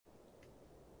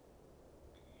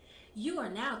You are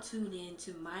now tuned in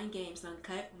to Mind Games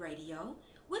Uncut Radio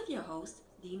with your host,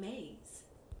 D Mays.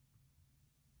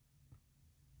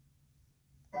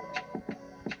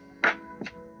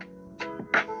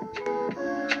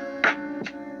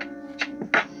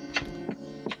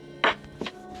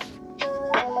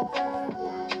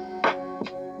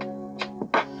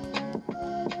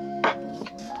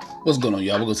 What's going on,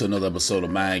 y'all? Welcome to another episode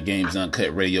of Mind Games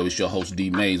Uncut Radio. It's your host,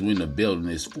 D Mays. We're in the building.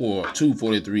 It's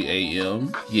 2:43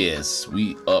 a.m. Yes,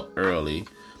 we up early.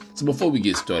 So before we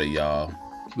get started, y'all,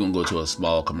 we're going to go to a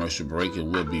small commercial break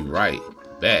and we'll be right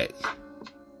back.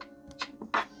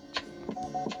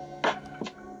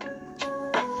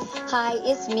 Hi,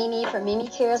 it's Mimi from Mimi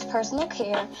Cares Personal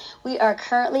Care. We are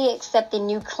currently accepting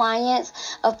new clients.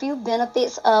 A few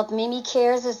benefits of Mimi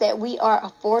Cares is that we are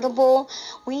affordable.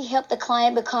 We help the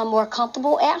client become more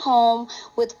comfortable at home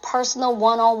with personal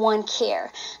one-on-one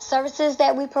care. Services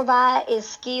that we provide is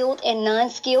skilled and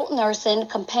non-skilled nursing,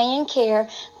 companion care,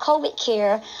 COVID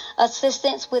care,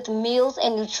 assistance with meals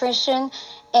and nutrition,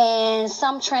 and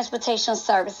some transportation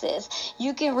services.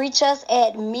 You can reach us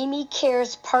at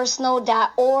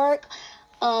mimicarespersonal.org.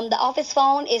 The office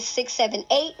phone is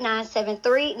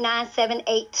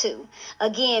 678-973-9782.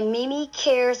 Again,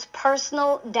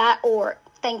 mimicarespersonal.org.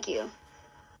 Thank you.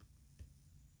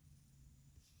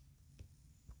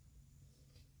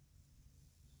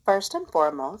 First and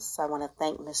foremost, I want to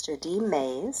thank Mr. D.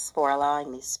 Mays for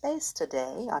allowing me space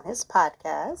today on his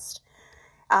podcast.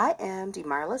 I am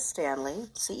Demarla Stanley,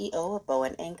 CEO of Bow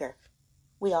and Anchor.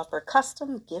 We offer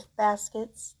custom gift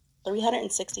baskets,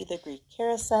 360-degree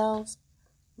carousels,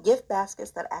 gift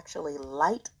baskets that actually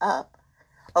light up,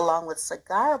 along with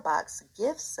cigar box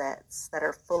gift sets that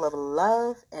are full of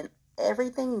love and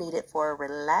everything needed for a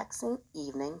relaxing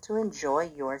evening to enjoy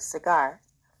your cigar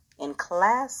in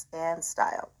class and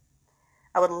style.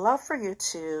 I would love for you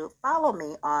to follow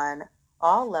me on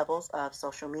all levels of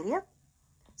social media,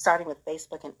 starting with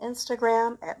Facebook and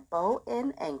Instagram at Bow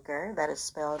and Anchor. That is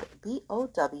spelled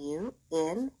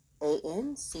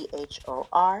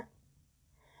BOWNANCHOR.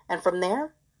 And from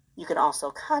there, you can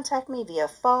also contact me via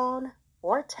phone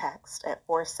or text at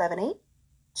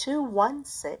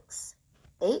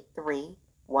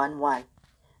 478-216-8311.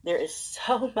 There is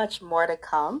so much more to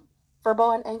come for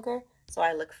Bow and Anchor, so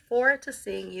I look forward to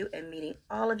seeing you and meeting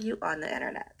all of you on the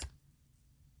internet.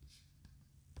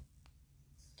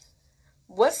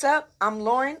 What's up? I'm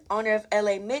Lauren, owner of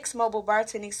LA Mix Mobile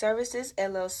Bartending Services,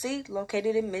 LLC,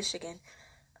 located in Michigan.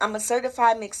 I'm a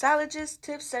certified mixologist,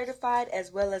 tip certified,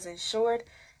 as well as insured.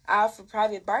 I offer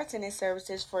private bartending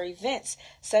services for events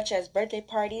such as birthday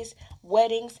parties,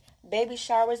 weddings, baby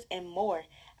showers, and more.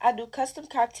 I do custom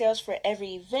cocktails for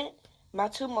every event. My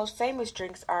two most famous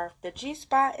drinks are the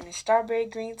G-Spot and the Strawberry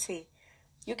Green Tea.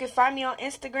 You can find me on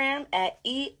Instagram at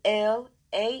ELAE_MIX.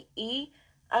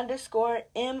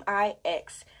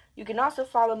 You can also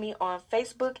follow me on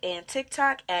Facebook and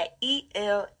TikTok at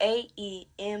ELAEMIX.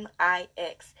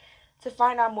 To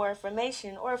find out more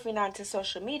information, or if you're not into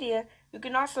social media, you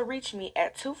can also reach me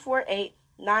at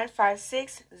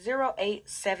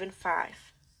 248-956-0875.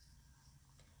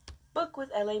 Book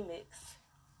with LA Mix.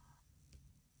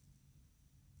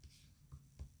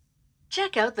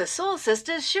 Check out the Soul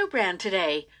Sisters shoe brand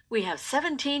today. We have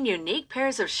 17 unique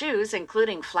pairs of shoes,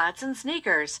 including flats and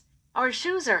sneakers. Our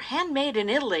shoes are handmade in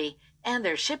Italy, and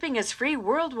their shipping is free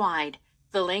worldwide.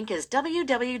 The link is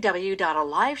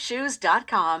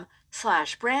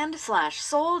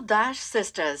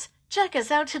www.aliveshoes.com/brand/soul-sisters. Check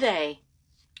us out today.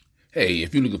 Hey,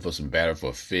 if you're looking for some batter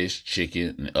for fish,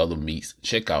 chicken, and other meats,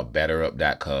 check out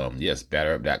batterup.com. Yes,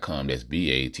 batterup.com. That's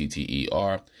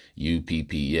BATTERUPPS,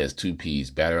 two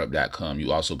P's, batterup.com.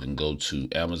 You also can go to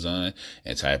Amazon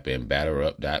and type in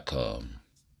batterup.com.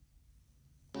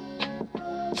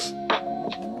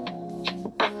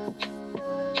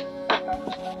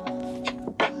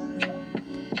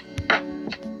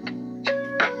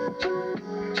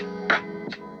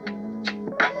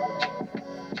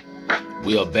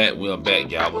 We are back,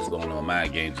 y'all. What's going on?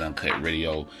 Mind Games Uncut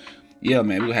Radio. Yeah,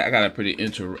 man, I got a pretty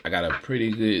good,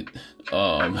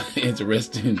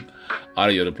 interesting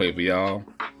audio to play for y'all.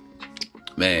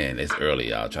 Man, it's early,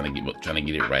 y'all. Trying to get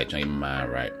it right, trying to get my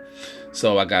mind right.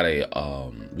 So I got we're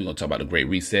gonna talk about the Great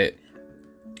Reset.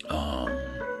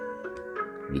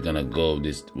 We're gonna go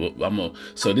this.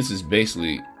 So this is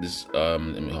basically this. Let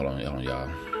me hold on, y'all.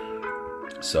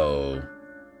 So.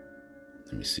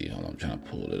 Let me see. Hold on. I'm trying to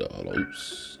pull it up. Hold on.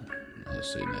 Oops. Don't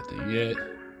say nothing yet.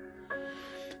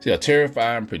 See,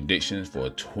 terrifying predictions for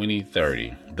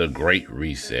 2030. The Great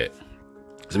Reset.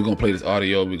 So we're gonna play this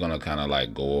audio. We're gonna kind of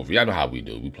like go over. Y'all know how we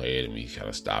do. We play it and we kind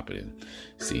of stop it and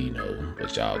see, you know,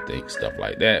 what y'all think, stuff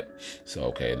like that. So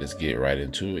okay, let's get right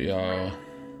into it, y'all. All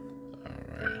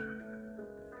right.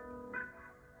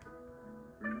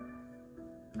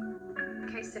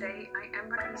 Okay, today I am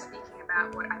going to be speaking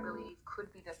about what I believe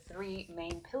could be the three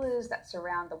main pillars that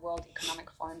surround the World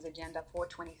Economic Forum's agenda for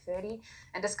 2030,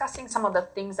 and discussing some of the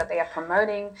things that they are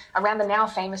promoting around the now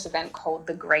famous event called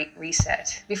the Great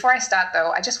Reset. Before I start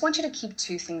though, I just want you to keep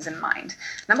two things in mind.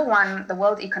 Number one, the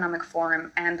World Economic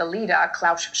Forum and the leader,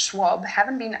 Klaus Schwab,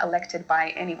 haven't been elected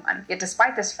by anyone. Yet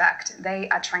despite this fact, they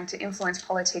are trying to influence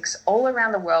politics all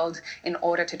around the world in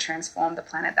order to transform the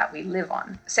planet that we live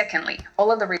on. Secondly,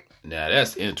 all of the Now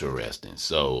that's interesting.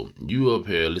 So you up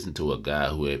here listen to a guy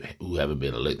who haven't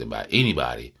been elected by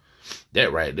anybody.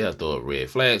 That right there throw up red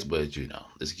flags, but you know,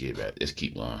 let's keep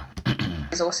going.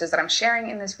 resources that I'm sharing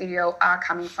in this video are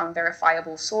coming from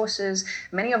verifiable sources,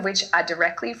 many of which are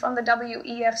directly from the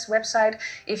WEF's website.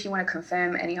 If you want to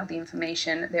confirm any of the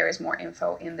information, there is more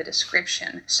info in the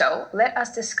description. So let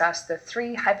us discuss the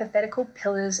three hypothetical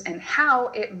pillars and how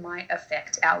it might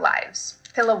affect our lives.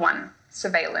 Pillar 1,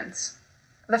 surveillance.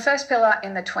 The first pillar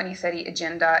in the 2030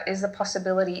 agenda is the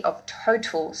possibility of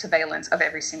total surveillance of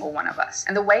every single one of us.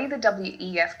 And the way the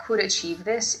WEF could achieve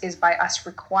this is by us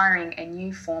requiring a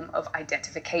new form of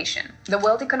identification. The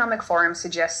World Economic Forum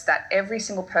suggests that every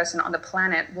single person on the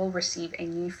planet will receive a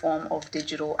new form of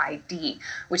digital ID,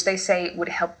 which they say would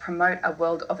help promote a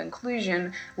world of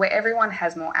inclusion where everyone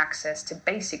has more access to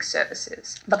basic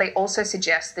services. But they also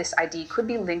suggest this ID could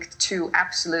be linked to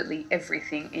absolutely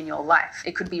everything in your life.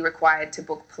 It could be required to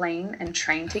book plane and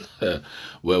train tickets.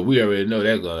 Well, we already know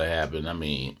that's gonna happen. I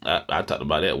mean, I talked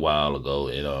about that a while ago,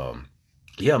 and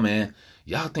yeah, man,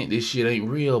 y'all think this shit ain't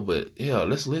real, but yeah,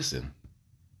 let's listen.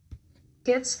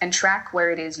 And track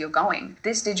where it is you're going.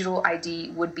 This digital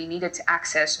ID would be needed to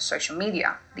access social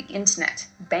media, the internet,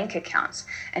 bank accounts,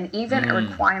 and even a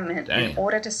requirement in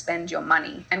order to spend your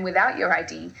money. And without your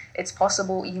ID, it's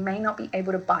possible you may not be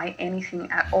able to buy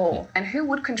anything at all. And who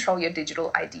would control your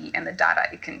digital ID and the data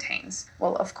it contains?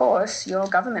 Well, of course, your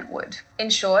government would. In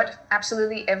short,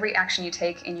 absolutely every action you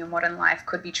take in your modern life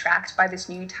could be tracked by this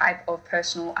new type of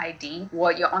personal ID.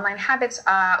 What your online habits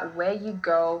are, where you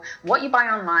go, what you buy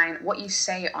online, what you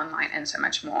say online, and so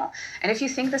much more. And if you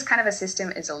think this kind of a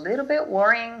system is a little bit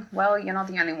worrying, well, you're not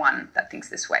the only one that thinks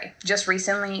this way. Just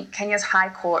recently, Kenya's High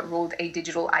Court ruled a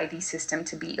digital ID system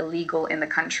to be illegal in the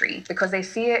country because they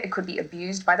fear it could be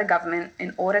abused by the government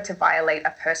in order to violate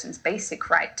a person's basic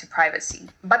right to privacy.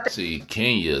 But see,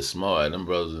 Kenya's smart. Them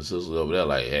brothers and sisters over there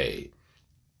like, hey,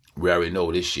 we already know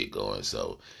this shit going,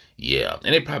 so yeah.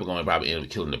 And they probably going to end up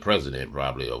killing the president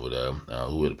probably over there,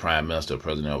 who is the prime minister or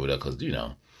president over there, because, you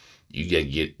know, you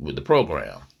get with the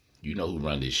program. You know who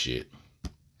run this shit.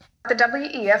 The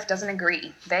WEF doesn't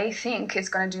agree. They think it's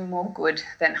going to do more good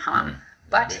than harm.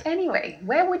 But anyway,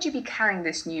 where would you be carrying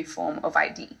this new form of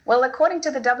ID? Well, according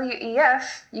to the WEF,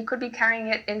 you could be carrying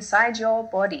it inside your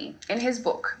body. In his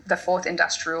book, The Fourth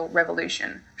Industrial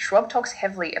Revolution, Schwab talks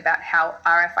heavily about how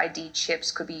RFID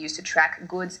chips could be used to track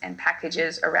goods and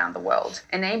packages around the world,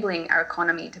 enabling our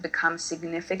economy to become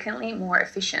significantly more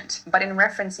efficient. But in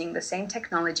referencing the same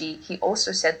technology, he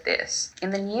also said this: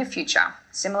 in the near future,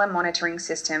 similar monitoring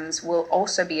systems will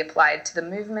also be applied to the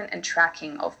movement and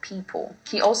tracking of people.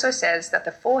 He also says that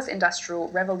the fourth industrial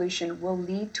revolution will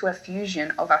lead to a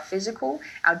fusion of our physical,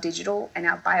 our digital, and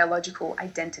our biological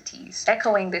identities.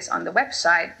 Echoing this on the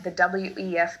website, the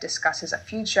WEF discusses a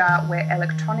future where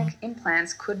electronic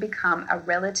implants could become a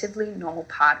relatively normal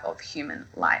part of human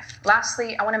life.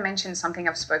 Lastly, I want to mention something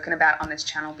I've spoken about on this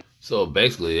channel. So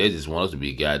basically, they just want us to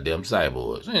be goddamn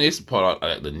cyborgs. And it's part of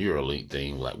like the Neuralink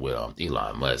thing, like with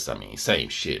Elon Musk. I mean, same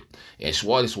shit. And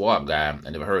Schwab guy, I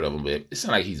never heard of him, but it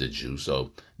sounds like he's a Jew,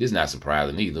 so this is not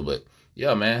surprising either. But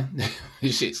yeah, man,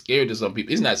 this shit scared to some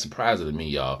people. It's not surprising to me,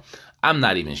 y'all. I'm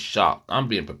not even shocked. I'm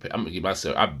being prepared. I'm gonna give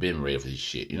myself. I've been ready for this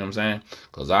shit. You know what I'm saying?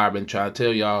 Cause I've been trying to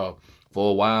tell y'all for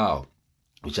a while,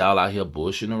 but y'all out here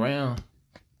bushing around.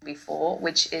 Before,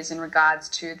 which is in regards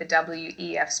to the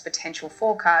WEF's potential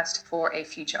forecast for a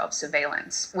future of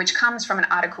surveillance, which comes from an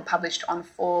article published on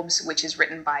Forbes, which is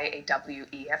written by a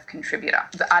WEF contributor.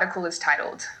 The article is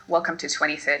titled, "Welcome to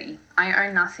 2030. I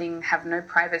own nothing, have no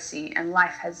privacy, and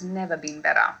life has never been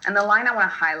better." And the line I want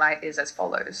to highlight is as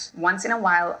follows: once in a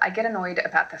while, I get annoyed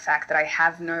about the fact that I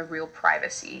have no real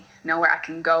privacy, nowhere I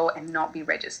can go and not be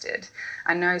registered.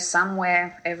 I know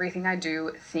somewhere everything I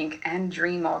do, think, and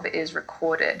dream of is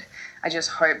recorded. I just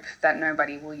hope that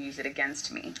nobody will use it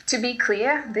against me. To be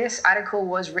clear, this article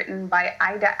was written by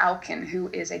Ida Auken, who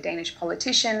is a Danish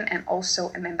politician and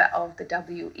also a member of the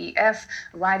WEF,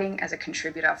 writing as a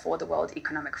contributor for the World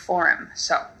Economic Forum.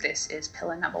 So this is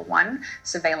pillar number 1,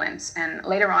 surveillance. And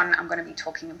later on, I'm going to be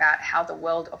talking about how the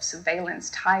world of surveillance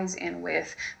ties in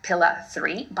with pillar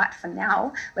 3. But for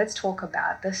now, let's talk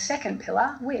about the second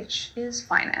pillar, which is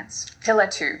finance. Pillar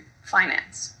 2,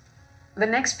 finance. The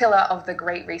next pillar of the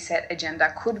Great Reset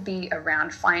agenda could be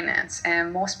around finance,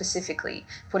 and more specifically,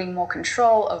 putting more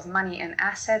control of money and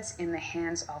assets in the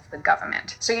hands of the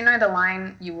government. So you know the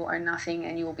line, you will own nothing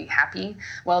and you will be happy?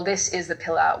 Well, this is the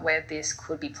pillar where this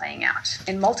could be playing out.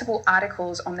 In multiple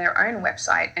articles on their own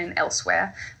website and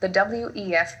elsewhere, the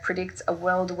WEF predicts a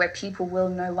world where people will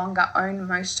no longer own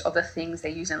most of the things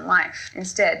they use in life.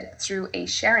 Instead, through a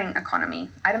sharing economy,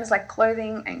 items like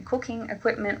clothing and cooking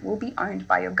equipment will be owned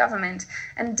by your government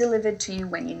and delivered to you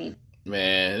when you need.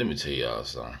 Man, let me tell y'all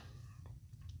something.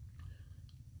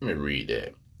 Let me read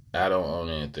that. I don't own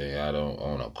anything. I don't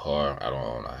own a car. I don't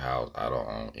own a house. I don't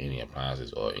own any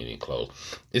appliances or any clothes.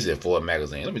 It's in Ford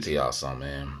magazine. Let me tell y'all something,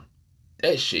 man.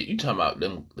 That shit, you talking about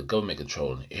them, the government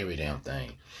controlling every damn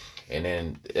thing. And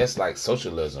then that's like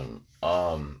socialism.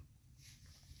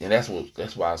 And that's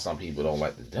why some people don't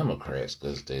like the Democrats,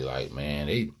 because they like, man,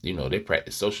 they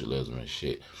practice socialism and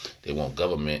shit. They want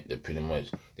government. They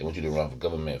want you to run for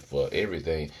government for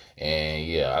everything. And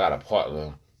yeah, I got a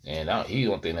partner, and he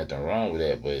don't think nothing wrong with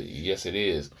that, but yes, it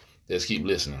is. Let's keep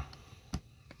listening.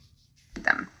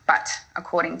 Them. But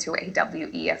according to a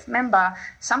WEF member,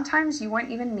 sometimes you won't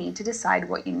even need to decide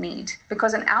what you need,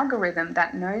 because an algorithm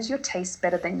that knows your tastes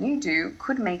better than you do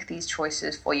could make these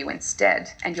choices for you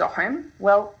instead. And your home?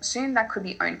 Well, soon that could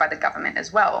be owned by the government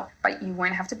as well, but you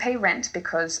won't have to pay rent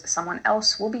because someone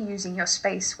else will be using your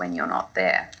space when you're not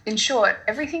there. In short,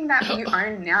 everything that you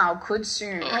own now could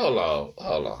soon... Hold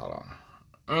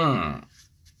on.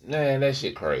 Man, that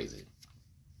shit crazy.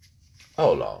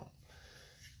 Hold on.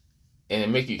 And it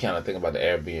make you kind of think about the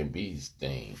Airbnb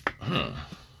thing.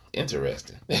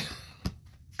 Interesting.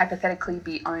 Hypothetically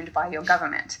be owned by your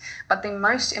government. But the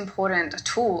most important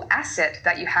tool, asset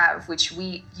that you have, which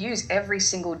we use every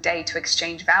single day to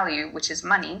exchange value, which is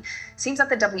money, seems that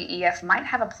the WEF might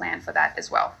have a plan for that as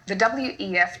well. The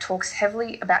WEF talks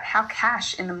heavily about how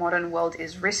cash in the modern world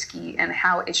is risky and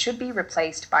how it should be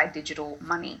replaced by digital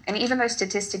money. And even though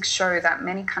statistics show that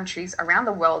many countries around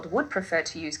the world would prefer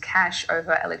to use cash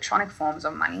over electronic forms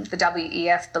of money, the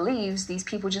WEF believes these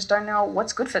people just don't know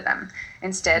what's good for them.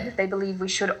 Instead, they believe we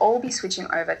should all be switching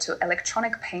over to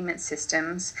electronic payment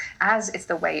systems as it's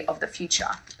the way of the future.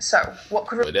 So, what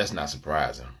could... But that's not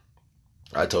surprising.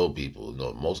 I told people,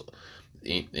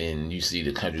 and you see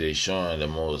the country they showing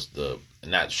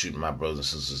not shooting my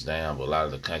brothers and sisters down, but a lot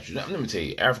of the countries, let me tell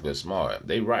you, Africa is smart.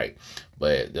 They right.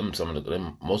 But most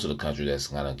of the countries that's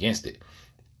kind of against it,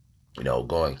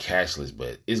 going cashless,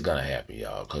 but it's going to happen,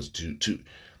 y'all, because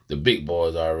the big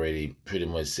boys already pretty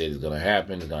much said it's going to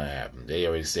happen. It's going to happen. They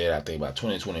already said, I think, by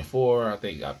 2024,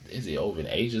 is it over in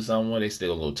Asia somewhere? They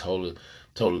still going to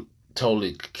go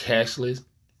totally cashless.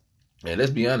 And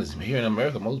let's be honest, here in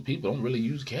America, most people don't really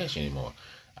use cash anymore.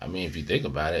 I mean, if you think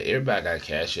about it, everybody got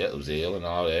Cash App, Zelle, and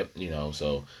all that,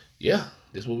 So, yeah,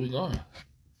 this is where we're going.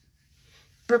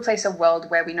 Replace a world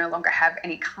where we no longer have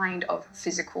any kind of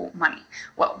physical money.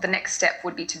 Well, the next step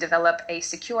would be to develop a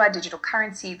secure digital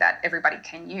currency that everybody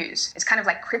can use. It's kind of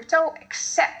like crypto,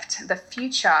 except the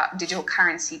future digital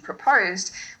currency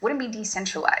proposed wouldn't be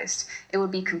decentralized. It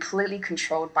would be completely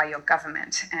controlled by your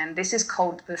government. And this is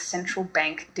called the Central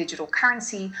Bank Digital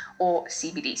Currency, or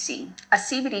CBDC. A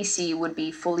CBDC would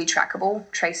be fully trackable,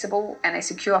 traceable, and a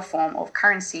secure form of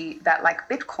currency that, like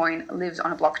Bitcoin, lives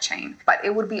on a blockchain. But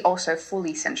it would be also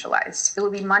fully centralized. It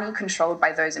would be money controlled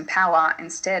by those in power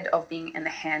instead of being in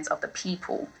the hands of the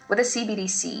people. With a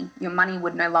CBDC, your money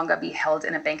would no longer be held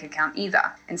in a bank account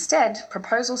either. Instead,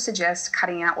 proposals suggest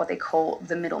cutting out what they call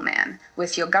the middleman,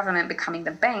 with your government becoming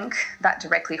the bank that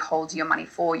directly holds your money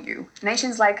for you.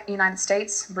 Nations like the United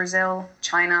States, Brazil,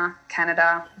 China,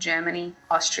 Canada, Germany,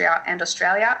 Austria, and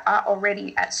Australia are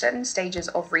already at certain stages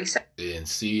of research. And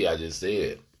see, I just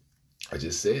said it.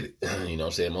 You know what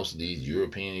I'm saying? Most of these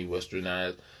European,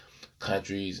 westernized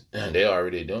countries, they're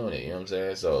already doing it. You know what I'm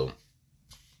saying? So,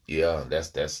 yeah,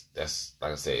 that's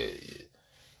like I said,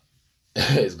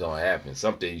 it's going to happen.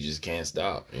 Something you just can't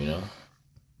stop,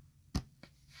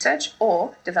 research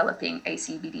or developing a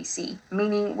CBDC,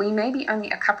 meaning we may be only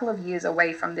a couple of years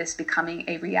away from this becoming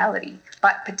a reality.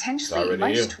 But potentially,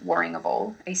 most worrying of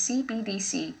all, a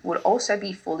CBDC would also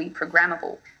be fully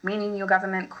programmable, meaning your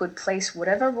government could place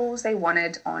whatever rules they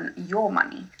wanted on your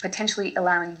money, potentially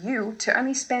allowing you to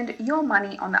only spend your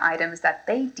money on the items that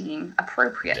they deem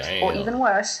appropriate, or even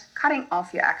worse, cutting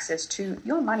off your access to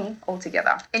your money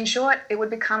altogether. In short, it would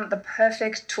become the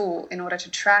perfect tool in order to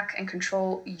track and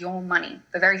control your money,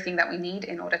 the very thing that we need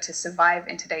in order to survive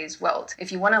in today's world.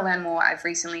 If you want to learn more, I've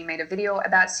recently made a video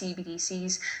about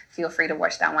CBDCs. Feel free to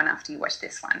watch that one after you watch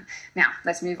this one. Now,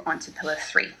 let's move on to pillar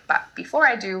 3. But before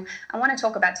I do, I want to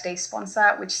talk about today's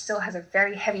sponsor, which still has a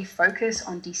very heavy focus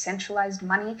on decentralized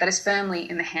money that is firmly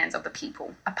in the hands of the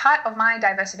people. A part of my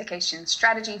diversification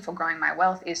strategy for growing my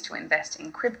wealth is to invest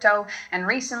in crypto, and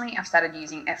recently I've started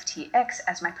using FTX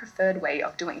as my preferred way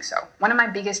of doing so. One of my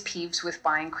biggest peeves with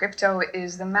buying crypto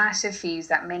is the massive fees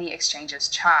that many exchanges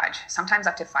charge, sometimes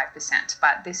up to 5%,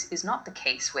 but this is not the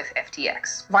case with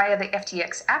FTX. Via the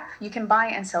FTX app, you can buy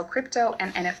and sell crypto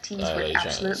and NFTs with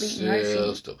absolutely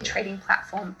no fee, trading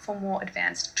platform for more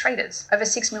advanced traders. Over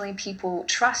 6 million people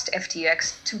trust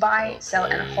FTX to buy, sell,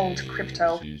 and hold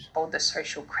crypto, hold the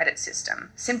social credit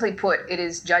system. Simply put, it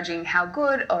is judging how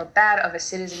good or bad of a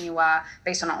citizen you are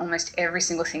based on almost every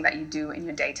single thing that you do in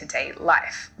your day-to-day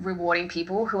life, rewarding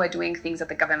people who are doing things that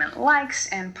the government likes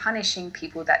and punishing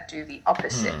people that do the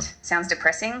opposite. Sounds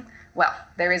depressing? Well,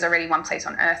 there is already one place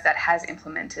on earth that has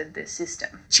implemented this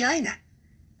system. China.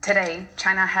 Today,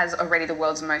 China has already the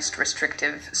world's most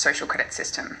restrictive social credit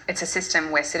system. It's a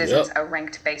system where citizens are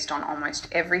ranked based on almost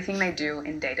everything they do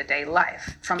in day-to-day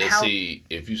life.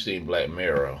 If you've seen Black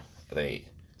Mirror, I think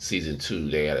season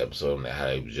 2, they had an episode on how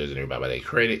they were judging everybody by their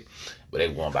credit, but they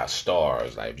were going by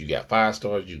stars. Like, if you got 5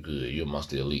 stars, you good. You're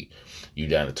amongst the elite. You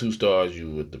down to 2 stars,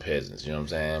 you with the peasants. You know what I'm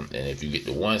saying? And if you get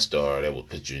to 1 star, that will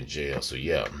put you in jail. So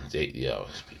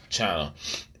China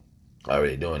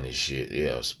already doing this shit.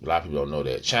 Yeah, a lot of people don't know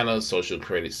that. China's social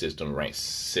credit system ranks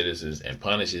citizens and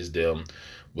punishes them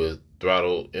with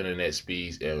throttled internet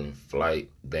speeds and flight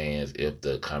bans if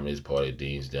the Communist Party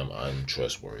deems them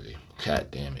untrustworthy.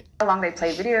 God damn it. How long they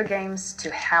play video games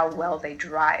to how well they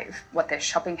drive, what their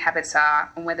shopping habits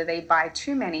are, and whether they buy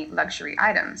too many luxury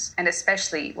items, and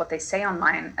especially what they say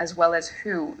online as well as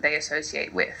who they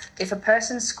associate with. If a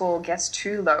person's score gets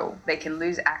too low, they can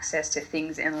lose access to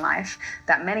things in life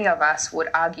that many of us would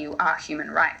argue are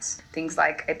human rights. Things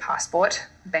like a passport,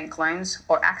 bank loans,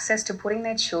 or access to putting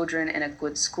their children in a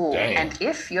good school. Damn. And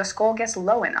if your score gets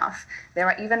low enough, there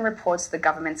are even reports the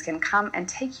governments can come and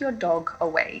take your dog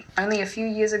away. Only a few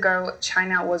years ago,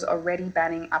 China was already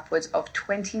banning upwards of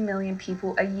 20 million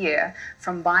people a year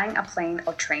from buying a plane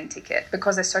or train ticket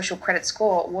because their social credit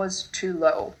score was too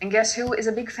low. And guess who is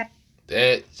a big fan?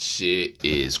 That shit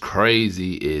is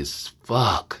crazy as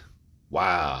fuck.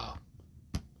 Wow.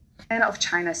 Of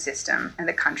China's system and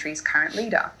the country's current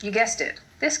leader. You guessed it,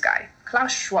 this guy.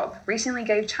 Klaus Schwab recently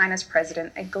gave China's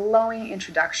president a glowing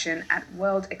introduction at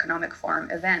World Economic Forum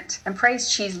event and praised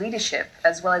Xi's leadership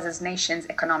as well as his nation's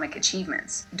economic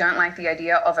achievements. Don't like the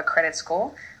idea of a credit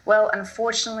score? Well,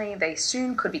 unfortunately, they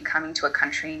soon could be coming to a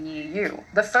country near you.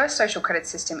 The first social credit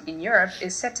system in Europe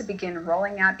is set to begin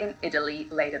rolling out in Italy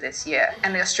later this year,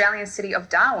 and the Australian city of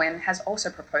Darwin has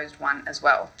also proposed one as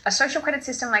well. A social credit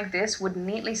system like this would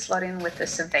neatly slot in with the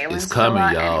surveillance It's coming,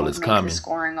 and y'all. would It's make coming. the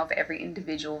scoring of every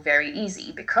individual very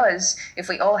easy, because if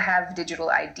we all have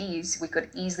digital IDs, we could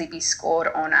easily be scored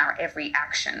on our every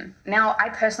action. Now, I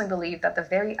personally believe that the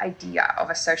very idea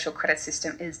of a social credit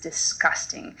system is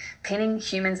disgusting. Pinning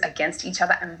humans against each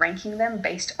other and ranking them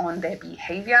based on their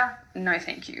behavior? No,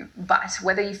 thank you. But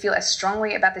whether you feel as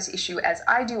strongly about this issue as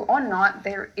I do or not,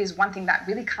 there is one thing that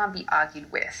really can't be argued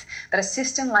with, that a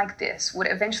system like this would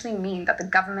eventually mean that the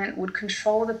government would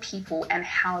control the people and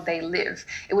how they live.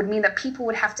 It would mean that people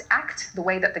would have to act the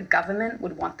way that the government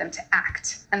would want them to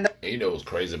act. And You know what's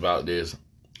crazy about this?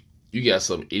 You got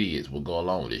some idiots will go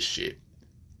along with this shit.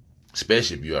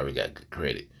 Especially if you already got good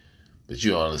credit. But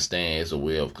you don't understand it's a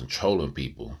way of controlling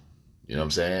people. You know what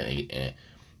I'm saying? And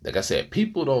like I said,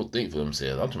 people don't think for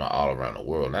themselves. I'm talking about all around the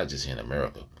world, not just here in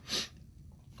America,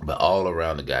 but all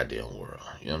around the goddamn world.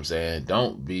 You know what I'm saying?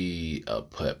 Don't be a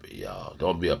puppet, y'all.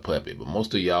 Don't be a puppet. But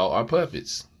most of y'all are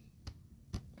puppets.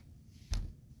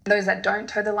 those that don't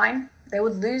toe the line, they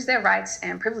would lose their rights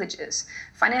and privileges,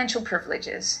 financial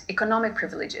privileges, economic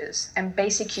privileges, and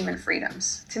basic human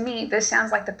freedoms. To me, this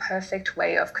sounds like the perfect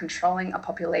way of controlling a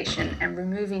population and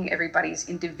removing everybody's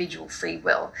individual free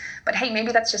will. But hey,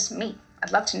 maybe that's just me.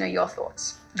 I'd love to know your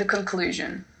thoughts. The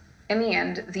conclusion. In the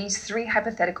end, these three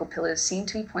hypothetical pillars seem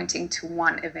to be pointing to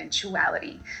one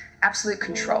eventuality. absolute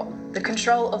control. The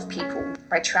control of people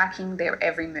by tracking their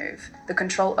every move. The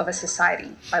control of a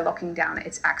society by locking down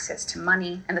its access to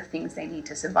money and the things they need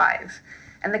to survive.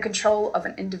 And the control of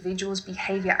an individual's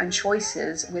behavior and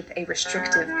choices with a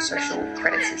restrictive social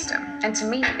credit system. And to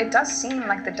me, it does seem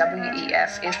like the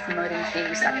WEF is promoting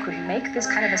things that could make this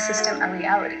kind of a system a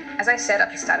reality. As I said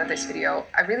at the start of this video,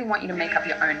 I really want you to make up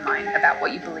your own mind about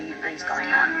what you believe is going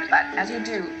on. But as you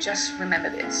do, just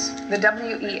remember this. The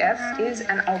WEF is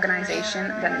an organization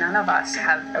that none of us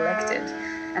have elected.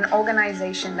 An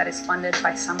organization that is funded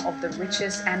by some of the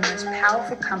richest and most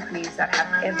powerful companies that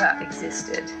have ever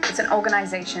existed. It's an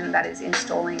organization that is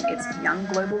installing its young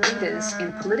global leaders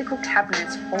in political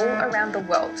cabinets all around the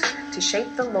world to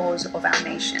shape the laws of our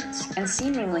nations. And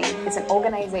seemingly, it's an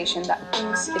organization that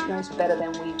thinks it knows better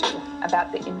than we do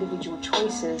about the individual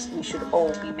choices we should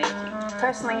all be making.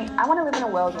 Personally, I want to live in a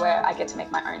world where I get to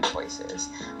make my own choices,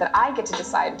 that I get to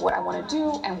decide what I want to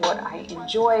do and what I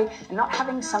enjoy, and not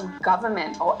having some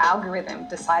government or algorithm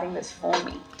deciding this for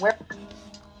me. Where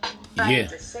I get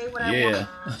to say what I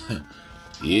want.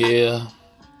 Yeah.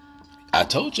 I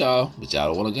told y'all, but y'all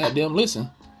don't want to goddamn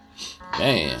listen.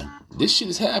 Man, this shit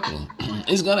is happening.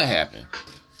 It's gonna happen.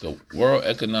 The World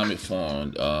Economic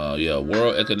Forum,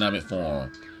 World Economic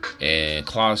Forum, and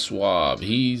Klaus Schwab,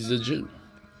 he's a Jew.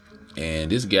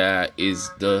 And this guy he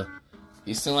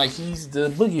seems like he's the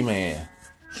boogeyman.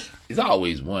 There's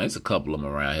always one. It's a couple of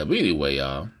them around here. But anyway,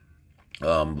 y'all,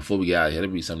 before we get out of here, let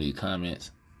me read some of these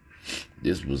comments.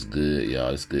 This was good, y'all.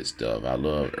 It's good stuff. I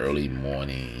love early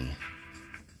morning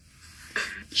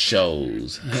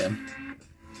shows.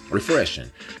 Refreshing.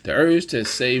 The urge to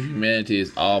save humanity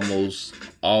is almost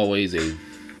always a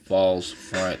false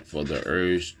front for the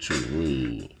urge to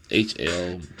rule.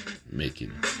 H.L.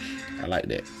 Mencken. I like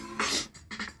that.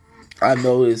 I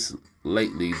noticed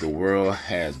lately the world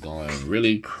has gone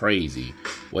really crazy,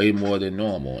 way more than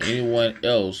normal. Anyone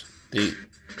else think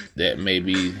that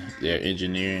maybe they're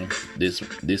engineering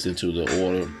this into the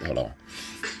order? Hold on.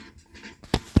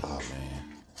 Oh man,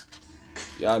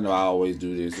 y'all know I always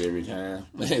do this every time.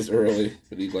 It's early.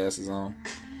 Put these glasses on.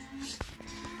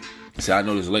 See, I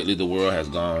noticed lately the world has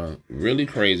gone really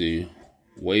crazy,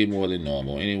 way more than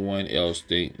normal. Anyone else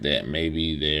think that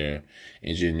maybe they're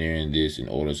engineering this in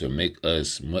order to make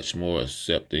us much more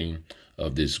accepting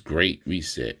of this great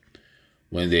reset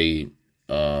when they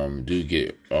do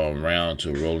get around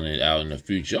to rolling it out in the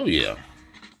future? Oh yeah,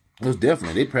 most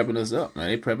definitely. They prepping us up, man.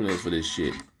 They prepping us for this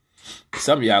shit.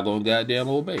 Some of y'all gonna goddamn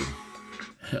obey.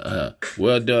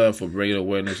 Well done for bringing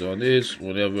awareness on this.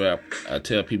 Whenever I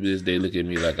tell people this, they look at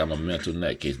me like I'm a mental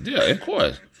nutcase. Yeah, of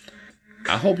course.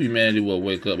 I hope humanity will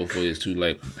wake up before it's too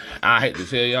late. I hate to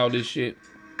tell y'all this shit.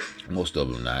 Most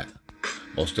of them not.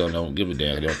 Most of them don't give a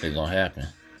damn. They don't think it's gonna happen.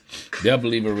 They'll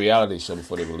believe a reality show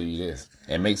before they believe this.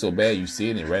 And make so bad you see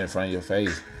it right in front of your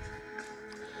face.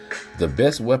 The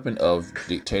best weapon of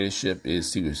dictatorship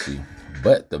is secrecy.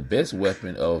 But the best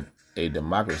weapon of a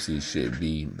democracy should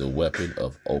be the weapon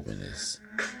of openness.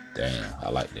 Damn, I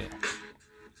like that.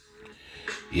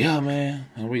 Yeah, man.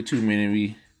 I don't wait 2 minutes.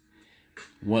 We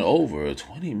went over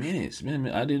 20 minutes.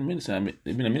 I did a minute. It's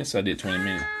been a minute since I did 20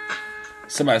 minutes.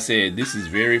 Somebody said, this is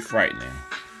very frightening.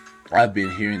 I've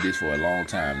been hearing this for a long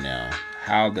time now.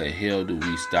 How the hell do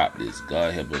we stop this?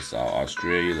 God help us all.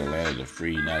 Australia, the land of the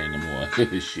free, not anymore.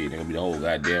 Shit, they're gonna be the whole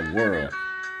goddamn world.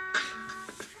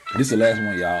 This is the last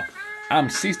one, y'all. I'm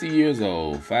 60 years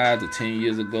old. 5 to 10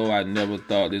 years ago, I never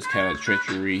thought this kind of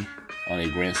treachery on a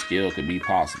grand scale could be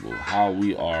possible.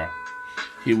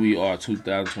 Here we are,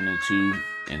 2022,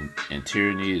 and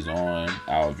tyranny is on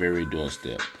our very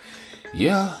doorstep.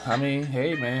 Yeah, I mean,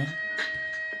 hey, man.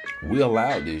 We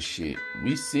allowed this shit.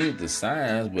 We see the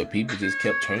signs, but people just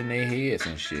kept turning their heads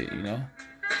and shit, you know?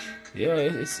 Yeah,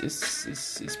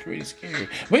 it's pretty scary.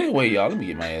 But anyway, y'all, let me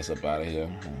get my ass up out of here.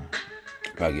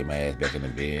 Probably get my ass back in the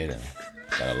bed.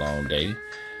 Got a long day.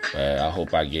 But I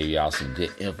hope I gave y'all some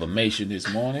good information this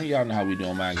morning. Y'all know how we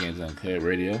doing Mind Games Uncut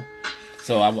Radio.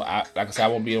 So, like I said, I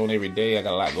won't be on every day. I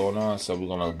got a lot going on. So, we're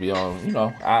going to be on, you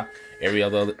know, every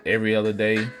other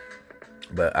day.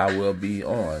 But I will be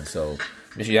on. So,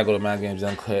 make sure y'all go to Mind Games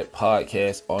Uncut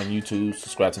podcast on YouTube.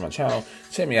 Subscribe to my channel.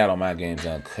 Check me out on Mind Games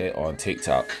Uncut on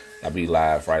TikTok. I'll be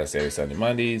live Friday, Saturday, Sunday,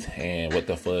 Mondays, and What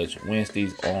the Fudge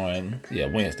Wednesdays on,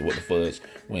 Wednesday, What the Fudge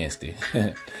Wednesday.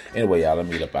 Anyway, y'all, let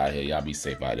me get up out of here. Y'all be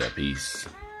safe out there. Peace.